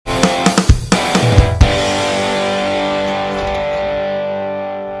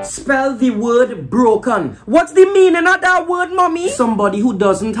Spell the word broken. What's the meaning of that word, mommy? Somebody who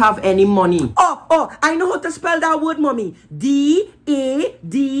doesn't have any money. Oh, I know how to spell that word, mommy. D-A-D-D-Y.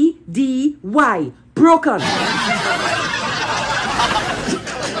 Broken.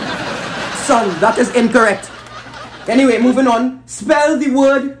 Son, that is incorrect. Anyway, moving on. Spell the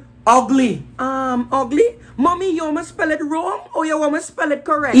word ugly. Ugly? Mommy, you want me to spell it wrong or you want me to spell it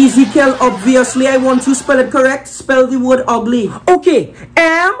correct? Ezekiel, obviously I want to spell it correct. Spell the word ugly. Okay.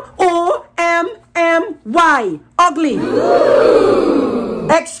 M-O-M-M-Y. Ugly.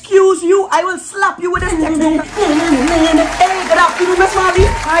 Excuse you, I will slap you with this textbook. Hey, good afternoon, Miss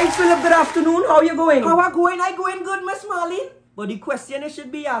Marlene. Hi, Philip, good afternoon. How you going? How I going? I going good, Miss Marlene. But the question you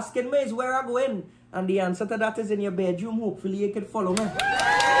should be asking me is where I going. And the answer to that is in your bedroom. Hopefully you can follow me.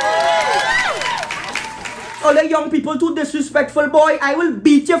 All the young people too disrespectful, boy. I will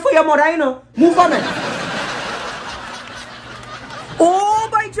beat you for your mother, you know. Move on, man. Oh,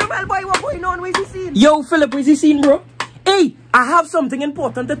 boy, Jamal, boy, what going on? Where's the scene? Yo, Philip, where's the scene, bro? Hey, I have something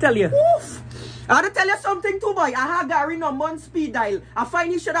important to tell you. Oof. I had to tell you something too, boy. I have Gary number on speed dial. I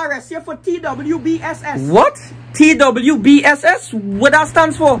find he should arrest you for TWBSS. What? TWBSS? What that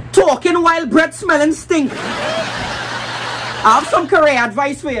stands for? Talking while breath smelling stink. I have some career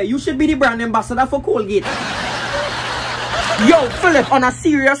advice for you. You should be the brand ambassador for Colgate. Yo, Philip, on a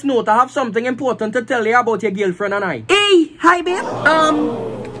serious note, I have something important to tell you about your girlfriend and I. Hey, hi, babe.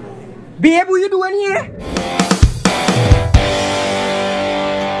 Babe, what you doing here?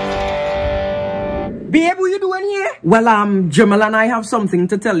 Babe, what you doing here? Well, Jamal and I have something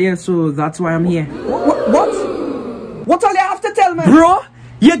to tell you, so that's why I'm here. What? What all you have to tell me? Bro,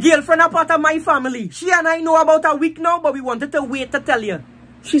 your girlfriend a part of my family. She and I know about a week now, but we wanted to wait to tell you.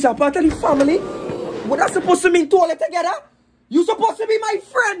 She's a part of the family? What that supposed to mean to all it together? You supposed to be my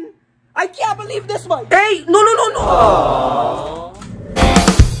friend. I can't believe this, boy. Hey, no. Aww.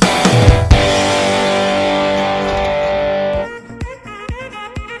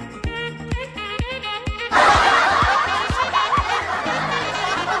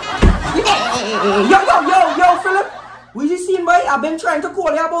 Yo, Philip. What you seen, boy? I've been trying to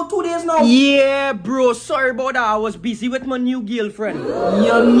call you about 2 days now. Yeah, bro. Sorry about that. I was busy with my new girlfriend.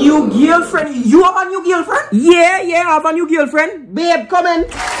 Your new girlfriend? You have a new girlfriend? Yeah, I have a new girlfriend. Babe, come in.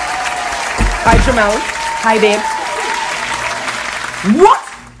 Hi, Jamal. Hi, babe. What?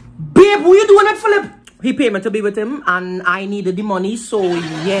 Babe, what you doing at Philip? He paid me to be with him, and I needed the money, so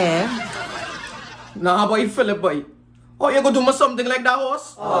yeah. Nah, boy, Philip, boy. Oh, you gonna do me something like that,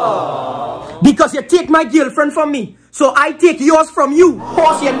 horse? Aww. Because you take my girlfriend from me, so I take yours from you.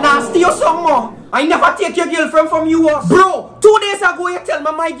 Horse, you nasty or something more. I never take your girlfriend from you, horse. Bro, 2 days ago you tell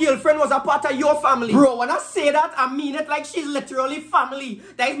me my girlfriend was a part of your family. Bro, when I say that, I mean it like she's literally family.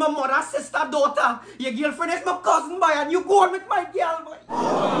 That is my mother, sister, daughter. Your girlfriend is my cousin, boy, and you go on with my girl, boy.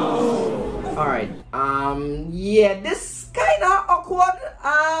 Alright, yeah, this kinda awkward.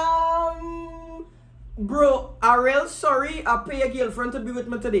 Bro, I'm real sorry I pay your girlfriend to be with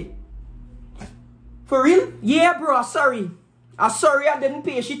me today. For real? Yeah, bro, sorry. I'm sorry I didn't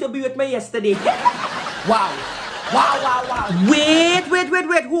pay she to be with me yesterday. Wow. Wait.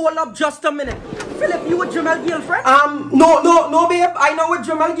 Hold up just a minute. Philip, you with Jamal's girlfriend? No, babe. I know with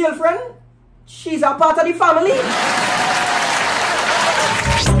Jamal's girlfriend. She's a part of the family.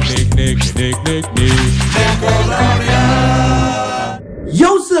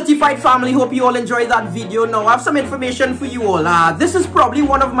 Yo, certified family, hope you all enjoyed that video. Now I have some information for you all. This is probably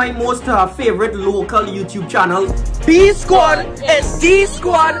one of my most favorite local YouTube channels. B Squad is D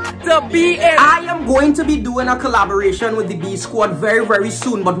Squad to BM. I am going to be doing a collaboration with the B Squad very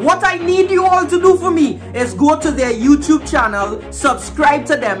soon. But what I need you all to do for me is go to their YouTube channel, subscribe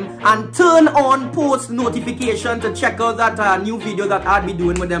to them, and turn on post notification to check out that new video that I'll be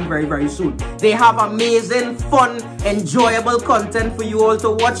doing with them very soon. They have amazing, fun, enjoyable content for you all to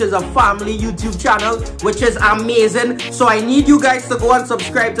watch. As a family YouTube channel, which is amazing. So I need you guys to go and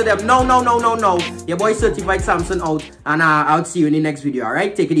subscribe to them. No. Your boy Certified Samson out, and I'll see you in the next video.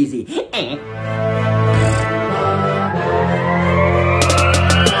 Alright, take it easy.